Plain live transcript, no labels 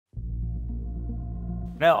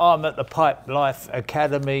Now I'm at the Pipelife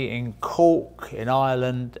Academy in Cork in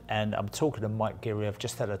Ireland, and I'm talking to Mike Geary. I've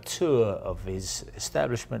just had a tour of his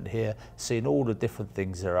establishment here, seen all the different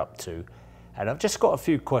things they're up to. And I've just got a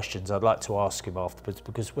few questions I'd like to ask him afterwards,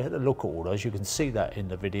 because we had a look at all those. You can see that in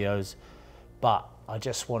the videos, but I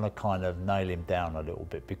just want to kind of nail him down a little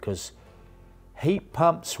bit, because heat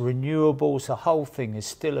pumps, renewables, the whole thing is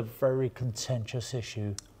still a very contentious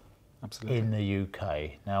issue. Absolutely. In the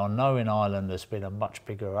UK. Now I know in Ireland there's been a much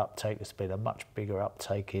bigger uptake, there's been a much bigger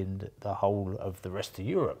uptake in the whole of the rest of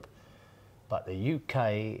Europe. But the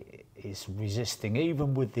UK is resisting,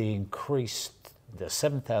 even with the increased, the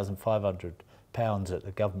 £7,500 that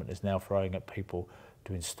the government is now throwing at people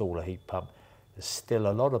to install a heat pump. There's still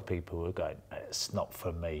a lot of people who are going, it's not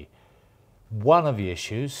for me. One of the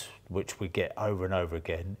issues, which we get over and over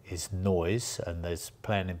again, is noise, and there's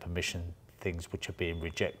planning permission things which are being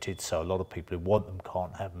rejected, so a lot of people who want them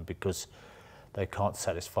can't have them because they can't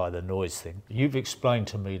satisfy the noise thing. You've explained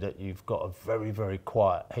to me that you've got a very, very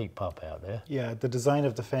quiet heat pump out there. Yeah, the design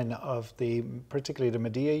of the fin of particularly the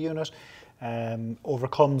Medea unit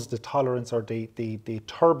overcomes the tolerance or the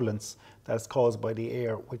turbulence that's caused by the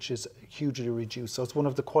air, which is hugely reduced. So it's one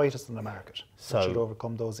of the quietest in the market. So it should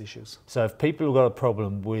overcome those issues. So if people have got a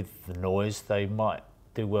problem with the noise, they might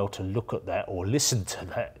do well to look at that or listen to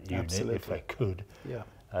that unit. Absolutely. If they could,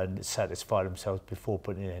 and satisfy themselves before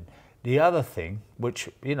putting it in. The other thing, which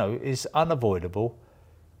is unavoidable,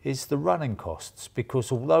 is the running costs,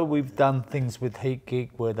 because although we've done things with HeatGeek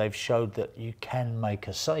where they've showed that you can make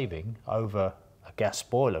a saving over a gas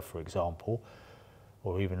boiler, for example,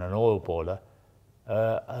 or even an oil boiler,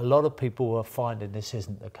 a lot of people are finding this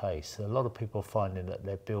isn't the case. A lot of people are finding that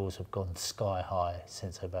their bills have gone sky high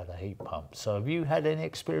since they've had a heat pump. So have you had any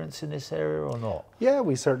experience in this area or not? Yeah,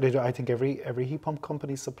 we certainly do. I think every heat pump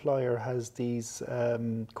company supplier has these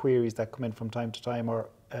queries that come in from time to time, or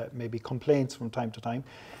maybe complaints from time to time.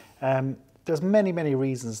 There's many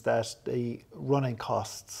reasons that the running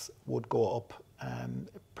costs would go up,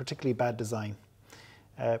 particularly bad design.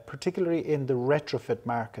 Particularly in the retrofit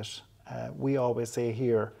market, we always say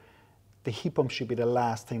here, the heat pump should be the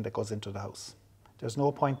last thing that goes into the house. There's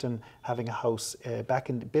no point in having a house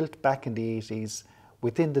built back in the 80s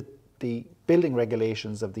within the building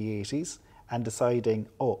regulations of the 80s and deciding,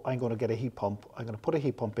 oh, I'm going to get a heat pump, I'm going to put a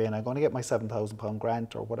heat pump in, I'm going to get my £7,000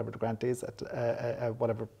 grant or whatever the grant is at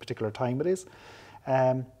whatever particular time it is.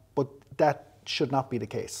 But that should not be the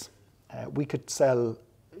case. We could sell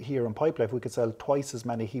here in Pipelife, we could sell twice as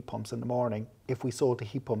many heat pumps in the morning if we sold a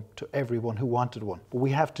heat pump to everyone who wanted one. But we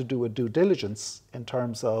have to do a due diligence in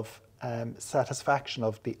terms of satisfaction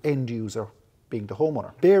of the end user, being the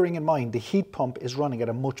homeowner. Bearing in mind, the heat pump is running at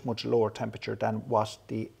a much lower temperature than what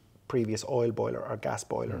the previous oil boiler or gas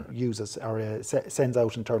boiler uses or sends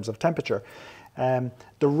out in terms of temperature. The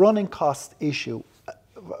running cost issue,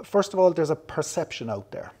 first of all, there's a perception out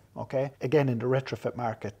there. Okay. Again, in the retrofit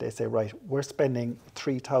market, they say, right, we're spending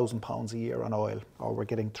 £3,000 a year on oil, or we're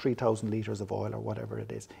getting 3,000 litres of oil, or whatever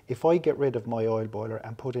it is. If I get rid of my oil boiler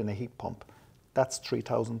and put in a heat pump, that's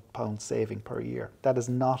 £3,000 saving per year. That is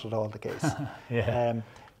not at all the case.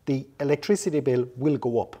 The electricity bill will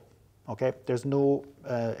go up. Okay, there's no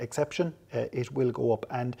exception. It will go up,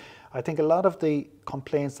 and I think a lot of the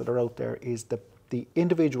complaints that are out there is the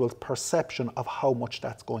individual's perception of how much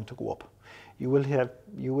that's going to go up. You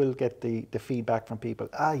will get the feedback from people,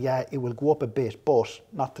 yeah, it will go up a bit, but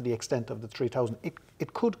not to the extent of the 3,000.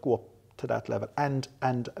 It could go up to that level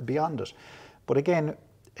and beyond it. But again,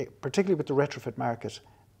 particularly with the retrofit market,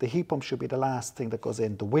 the heat pump should be the last thing that goes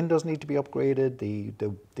in. The windows need to be upgraded,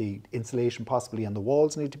 the insulation possibly on the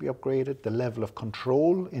walls need to be upgraded, the level of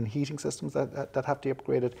control in heating systems that have to be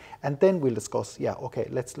upgraded, and then we'll discuss, yeah, okay,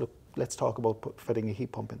 let's talk about fitting a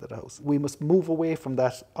heat pump into the house. We must move away from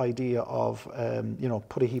that idea of,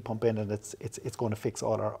 put a heat pump in and it's going to fix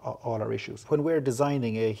all our issues. When we're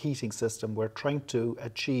designing a heating system, we're trying to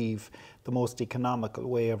achieve the most economical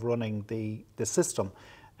way of running the system.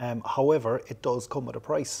 However, it does come at a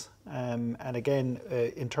price. And again,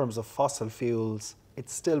 in terms of fossil fuels,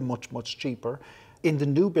 it's still much cheaper. In the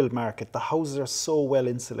new build market, the houses are so well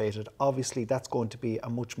insulated. Obviously, that's going to be a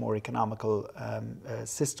much more economical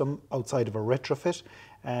system outside of a retrofit.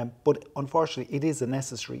 But unfortunately, it is a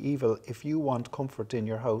necessary evil. If you want comfort in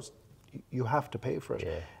your house, you have to pay for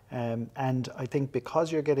it. Yeah. And I think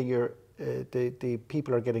because you're getting the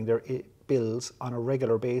people are getting their bills on a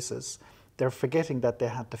regular basis, they're forgetting that they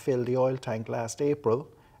had to fill the oil tank last April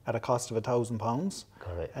at a cost of £1,000.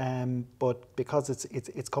 Correct. But because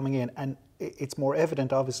it's coming in, and it's more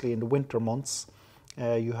evident obviously in the winter months,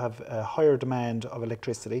 you have a higher demand of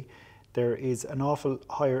electricity. There is an awful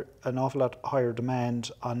lot higher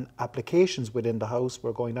demand on applications within the house.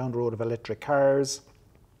 We're going down the road of electric cars,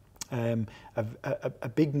 a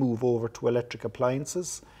big move over to electric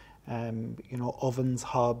appliances, ovens,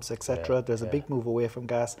 hobs, etc. Yeah, There's a big move away from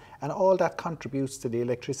gas, and all that contributes to the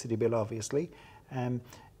electricity bill, obviously.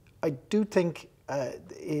 I do think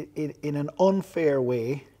in an unfair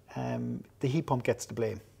way, the heat pump gets the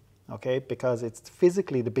blame, okay? Because it's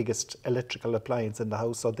physically the biggest electrical appliance in the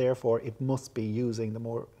house, so therefore it must be using the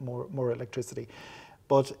more electricity.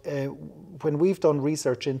 But when we've done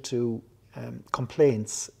research into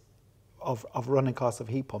complaints of running costs of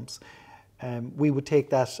heat pumps, we would take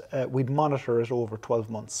that, we'd monitor it over 12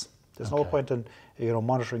 months. There's no point in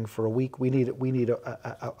monitoring for a week. We need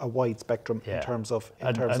a wide spectrum in terms of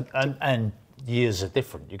and years are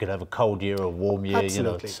different. You could have a cold year or a warm year.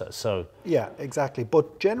 Absolutely. So yeah, exactly.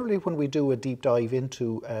 But generally, when we do a deep dive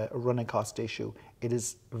into a running cost issue, it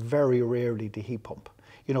is very rarely the heat pump.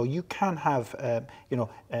 You can have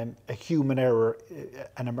a human error,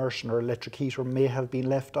 an immersion or electric heater may have been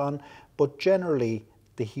left on, but generally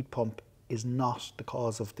the heat pump is not the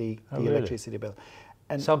cause of the electricity bill.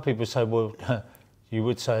 And some people say, well, you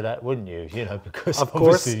would say that, wouldn't you? Because of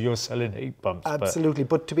course, obviously you're selling heat pumps. Absolutely,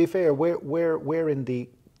 but to be fair, we're in the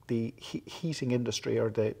heating industry or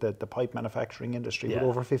the pipe manufacturing industry with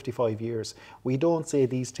over 55 years. We don't say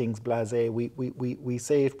these things blasé. We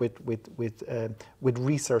say it with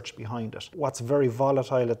research behind it. What's very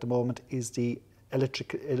volatile at the moment is the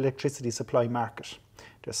electricity supply market.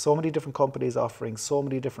 There's so many different companies offering so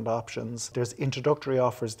many different options. There's introductory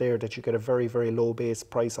offers there that you get a very, very low base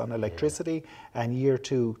price on electricity, and year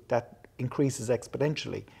two, that increases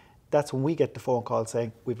exponentially. That's when we get the phone call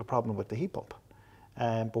saying, we have a problem with the heat pump.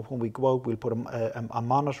 But when we go out, we'll put a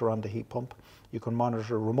monitor on the heat pump. You can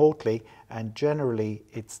monitor remotely, and generally,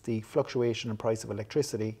 it's the fluctuation in price of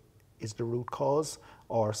electricity is the root cause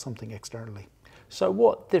or something externally. So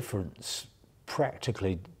what difference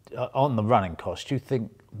practically on the running cost do you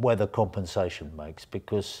think weather compensation makes?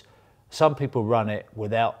 Because some people run it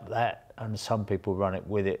without that and some people run it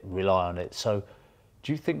with it, rely on it. So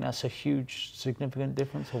do you think that's a huge significant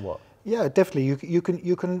difference or what? Yeah, definitely.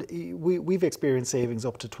 We've experienced savings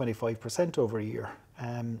up to 25% over a year.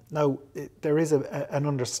 Now, there is an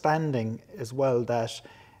understanding as well that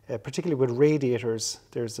particularly with radiators,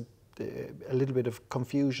 there's a little bit of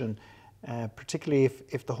confusion. Particularly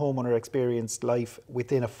if the homeowner experienced life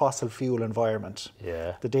within a fossil fuel environment.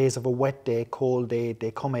 Yeah. The days of a wet day, cold day,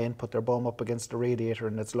 they come in, put their bum up against the radiator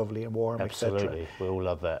and it's lovely and warm, etc. Absolutely, we all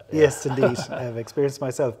love that. Yeah. Yes, indeed, I've experienced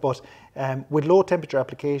myself. But with low temperature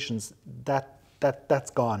applications, that's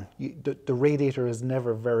gone. The radiator is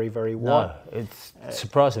never very, very warm. No, it's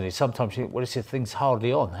surprisingly, sometimes you think, well, this thing's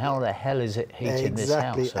hardly on. How the hell is it heating this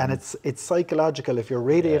house? Exactly, and it's psychological. If your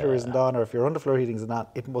radiator isn't on or if your underfloor heating isn't on,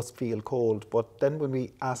 it must feel cold. But then when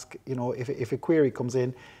we ask, if a query comes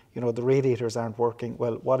in, the radiators aren't working,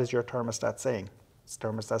 well, what is your thermostat saying? It's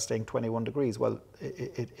thermostat saying 21 degrees. Well,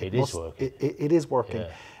 it is working. It is working.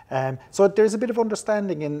 Yeah. So there's a bit of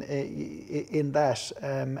understanding in that,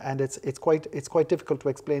 and it's quite difficult to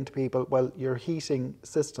explain to people. Well, your heating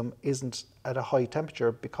system isn't at a high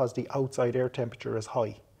temperature because the outside air temperature is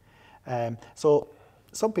high. So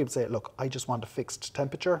some people say, look, I just want a fixed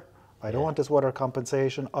temperature. I don't want this weather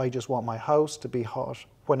compensation. I just want my house to be hot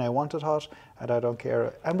when I want it hot, and I don't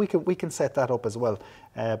care. And we can set that up as well.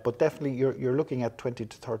 But definitely, you're looking at 20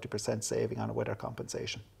 to 30% saving on a weather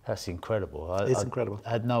compensation. That's incredible. It's incredible. I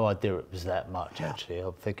had no idea it was that much. Actually,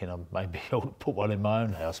 I'm thinking maybe I'll put one in my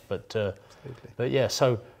own house. But yeah.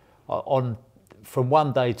 So from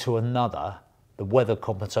one day to another, the weather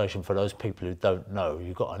compensation for those people who don't know,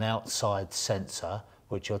 you've got an outside sensor,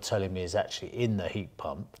 which you're telling me is actually in the heat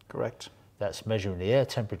pump. Correct. That's measuring the air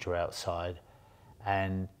temperature outside,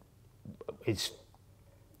 and it's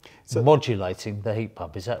modulating the heat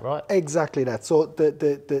pump. Is that right? Exactly that. So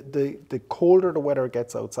the colder the weather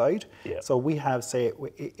gets outside, so we have, say,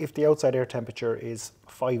 if the outside air temperature is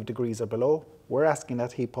 5 degrees or below, we're asking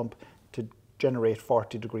that heat pump to generate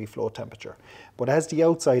 40-degree flow temperature. But as the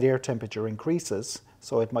outside air temperature increases,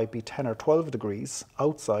 so it might be 10 or 12 degrees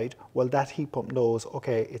outside, well, that heat pump knows,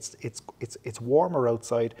 okay, it's warmer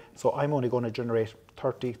outside, so I'm only going to generate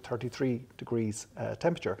 33 degrees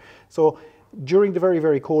temperature. So during the very,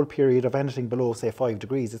 very cold period of anything below, say, 5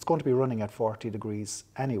 degrees, it's going to be running at 40 degrees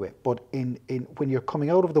anyway. But when you're coming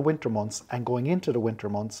out of the winter months and going into the winter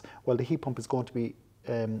months, well, the heat pump is going to be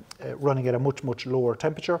running at a much, much lower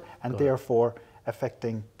temperature, and therefore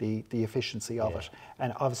affecting the efficiency of it.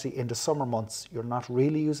 And obviously in the summer months, you're not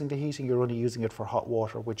really using the heating, you're only using it for hot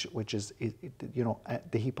water, which is,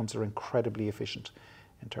 the heat pumps are incredibly efficient.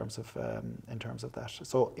 in terms of that.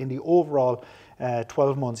 So in the overall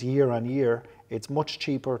 12 months, year on year, it's much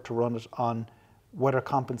cheaper to run it on weather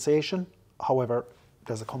compensation. However,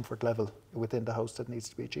 there's a comfort level within the house that needs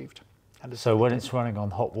to be achieved. And so when it's running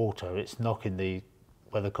on hot water, it's knocking the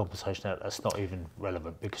weather compensation out. That's not even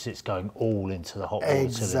relevant because it's going all into the hot water.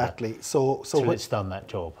 Exactly. So till it's done that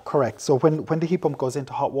job. Correct. So when the heat pump goes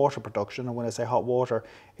into hot water production, and when I say hot water,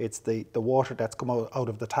 it's the water that's come out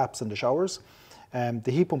of the taps and the showers.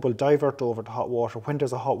 The heat pump will divert over to hot water when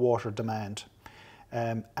there's a hot water demand,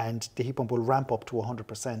 and the heat pump will ramp up to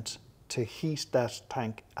 100% to heat that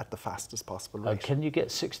tank at the fastest possible rate. Can you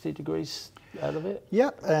get 60 degrees out of it?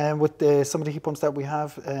 Yeah, with some of the heat pumps that we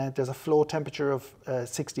have, there's a flow temperature of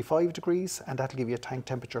 65 degrees, and that'll give you a tank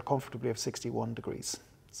temperature comfortably of 61 degrees.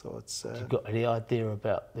 So it's. Have you got any idea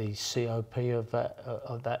about the COP of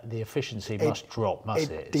that? The efficiency must drop, must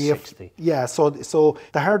it? It's 60. Yeah. So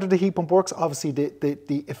the harder the heat pump works, obviously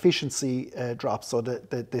the efficiency drops. So the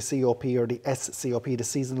COP or the SCOP,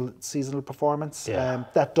 the seasonal performance,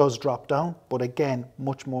 that does drop down. But again,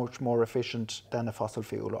 much more efficient than a fossil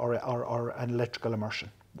fuel or an electrical immersion.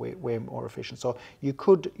 Way more efficient. So you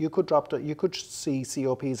could see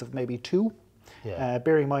COPs of maybe 2. Yeah.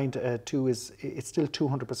 Bearing in mind, 2 it's still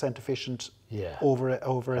 200% efficient over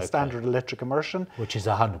a standard electric immersion, which is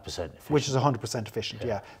 100% efficient. Which is 100% efficient.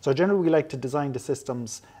 Yeah. So generally, we like to design the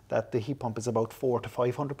systems that the heat pump is about 400 to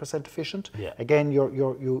 500% efficient. Yeah. Again,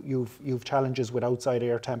 you've challenges with outside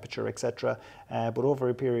air temperature, etc. But over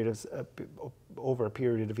a period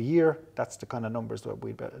of a year, that's the kind of numbers that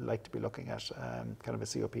we'd like to be looking at. Kind of a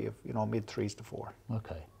COP of mid 3s to 4.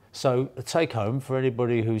 Okay. So the take home for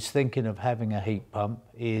anybody who's thinking of having a heat pump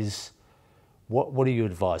is, what do you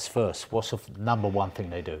advise first? What's the number one thing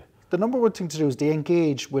they do? The number one thing to do is they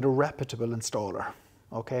engage with a reputable installer,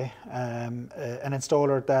 okay? An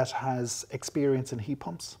installer that has experience in heat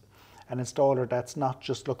pumps, an installer that's not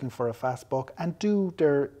just looking for a fast buck, and do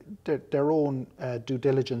their own due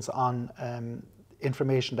diligence on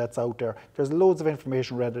information that's out there. There's loads of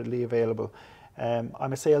information readily available.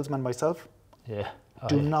 I'm a salesman myself. Yeah.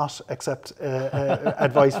 Do not accept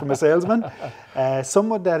advice from a salesman.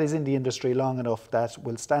 Someone that is in the industry long enough that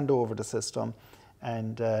will stand over the system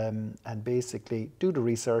and basically do the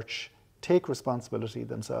research, take responsibility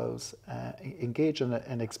themselves, engage in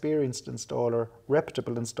an experienced installer,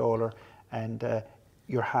 reputable installer, and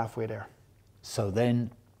you're halfway there. So then,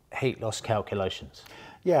 heat loss calculations.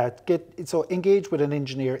 Yeah, so engage with an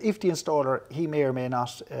engineer. If the installer, he may or may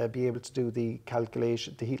not be able to do the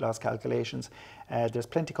heat loss calculations. There's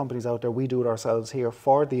plenty of companies out there. We do it ourselves here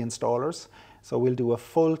for the installers. So we'll do a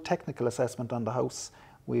full technical assessment on the house.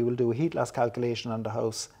 We will do a heat loss calculation on the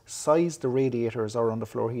house, size the radiators or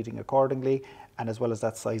underfloor heating accordingly, and as well as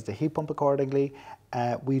that, size the heat pump accordingly.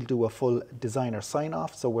 We'll do a full designer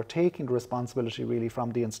sign-off. So we're taking the responsibility really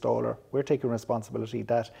from the installer. We're taking responsibility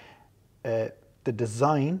that the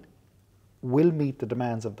design will meet the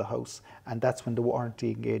demands of the house, and that's when the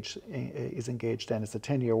warranty is engaged. Then it's a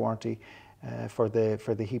 10-year warranty for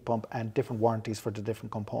the heat pump, and different warranties for the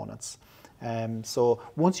different components. So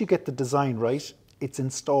once you get the design right, it's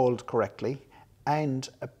installed correctly, and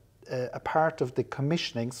a part of the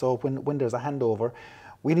commissioning. So when there's a handover,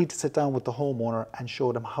 we need to sit down with the homeowner and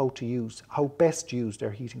show them how best to use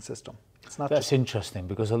their heating system. That's interesting,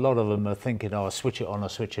 because a lot of them are thinking, oh, I switch it on, I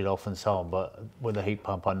switch it off and so on. But with a heat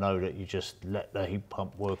pump, I know that you just let the heat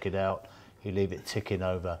pump work it out. You leave it ticking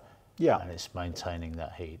over, and it's maintaining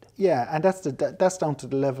that heat. Yeah, and that's down to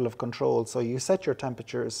the level of control. So you set your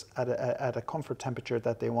temperatures at a comfort temperature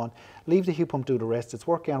that they want. Leave the heat pump do the rest. It's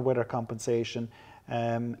working on weather compensation.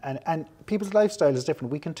 And people's lifestyle is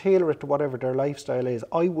different. We can tailor it to whatever their lifestyle is.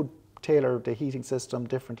 I would tailor the heating system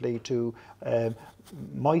differently to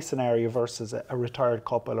my scenario versus a retired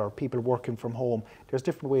couple or people working from home. There's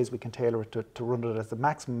different ways we can tailor it to run it at the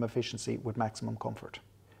maximum efficiency with maximum comfort.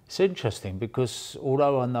 It's interesting because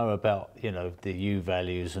although I know about the U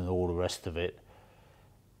values and all the rest of it,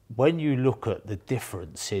 when you look at the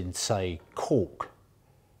difference in, say, Cork,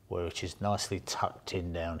 which is nicely tucked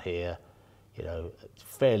in down here,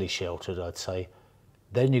 fairly sheltered, I'd say,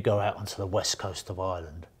 then you go out onto the west coast of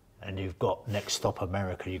Ireland, and you've got next stop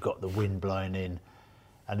America, you've got the wind blowing in,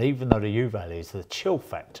 and even though the U values, the chill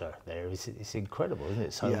factor there is incredible,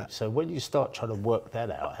 isn't it? So when you start trying to work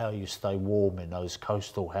that out, how you stay warm in those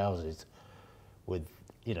coastal houses with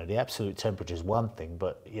you know, the absolute temperature is one thing,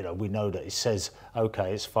 but you know, we know that it says,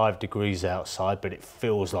 okay, it's 5 degrees outside, but it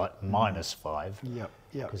feels like -5. Yeah,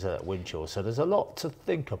 yeah. Because of that wind chill. So there's a lot to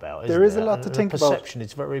think about, isn't There is there? a lot to And think the about. perception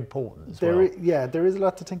is very important as well. Yeah, there is a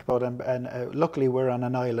lot to think about, and luckily we're on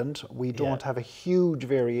an island. We don't have a huge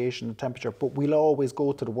variation in temperature, but we'll always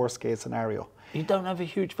go to the worst case scenario. You don't have a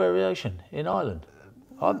huge variation in Ireland.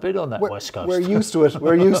 I've been on that west coast. We're used to it.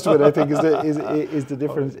 We're used to it. I think is the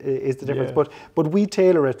difference. Yeah. But we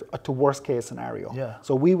tailor it to worst case scenario. Yeah.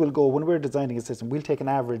 So we will go when we're designing a system. We'll take an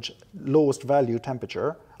average lowest value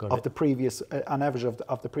temperature of the previous, on average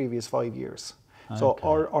of the previous 5 years. So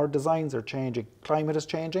our designs are changing. Climate is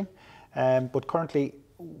changing, but currently,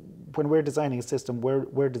 when we're designing a system,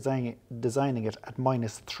 we're designing it at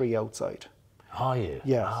 -3 outside. Are you?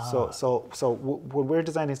 Yeah. So when we're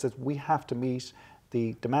designing this, we have to meet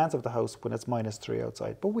the demands of the house when it's -3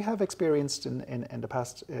 outside. But we have experienced in the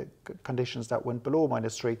past conditions that went below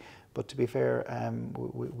 -3. But to be fair,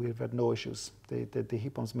 we've had no issues. The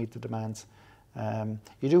heat pumps meet the demands.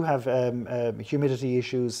 You do have humidity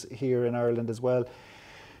issues here in Ireland as well.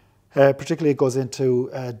 Particularly it goes into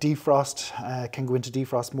defrost, can go into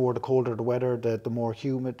defrost more the colder the weather, the more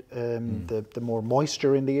humid, the more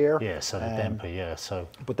moisture in the air. Yeah, so the damper, yeah. So,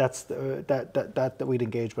 but that's that we'd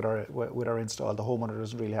engage with our install. The homeowner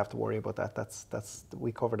doesn't really have to worry about that. That's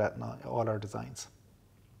we cover that in all our designs.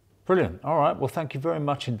 Brilliant. All right. Well, thank you very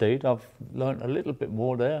much indeed. I've learned a little bit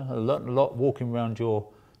more there. I learned a lot walking around your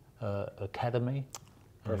academy.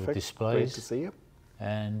 Perfect. Displays. Great to see you.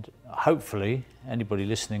 And hopefully anybody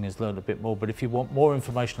listening has learned a bit more. But if you want more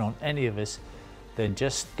information on any of this, then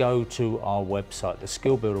just go to our website, the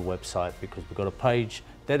Skill Builder website, because we've got a page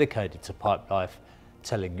dedicated to Pipelife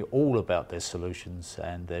telling you all about their solutions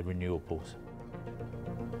and their renewables.